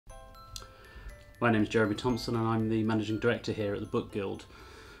My name is Jeremy Thompson and I'm the Managing Director here at the Book Guild.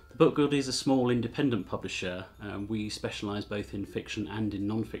 The Book Guild is a small independent publisher. We specialise both in fiction and in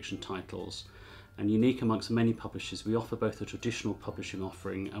non-fiction titles. And unique amongst many publishers, we offer both a traditional publishing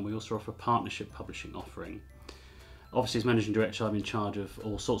offering and we also offer a partnership publishing offering. Obviously, as Managing Director, I'm in charge of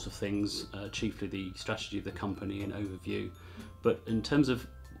all sorts of things, chiefly the strategy of the company and overview. But in terms of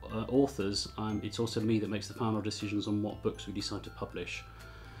authors, it's also me that makes the final decisions on what books we decide to publish.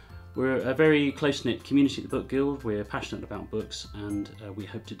 We're a very close-knit community at the Book Guild. We're passionate about books and we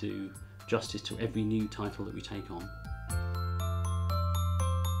hope to do justice to every new title that we take on.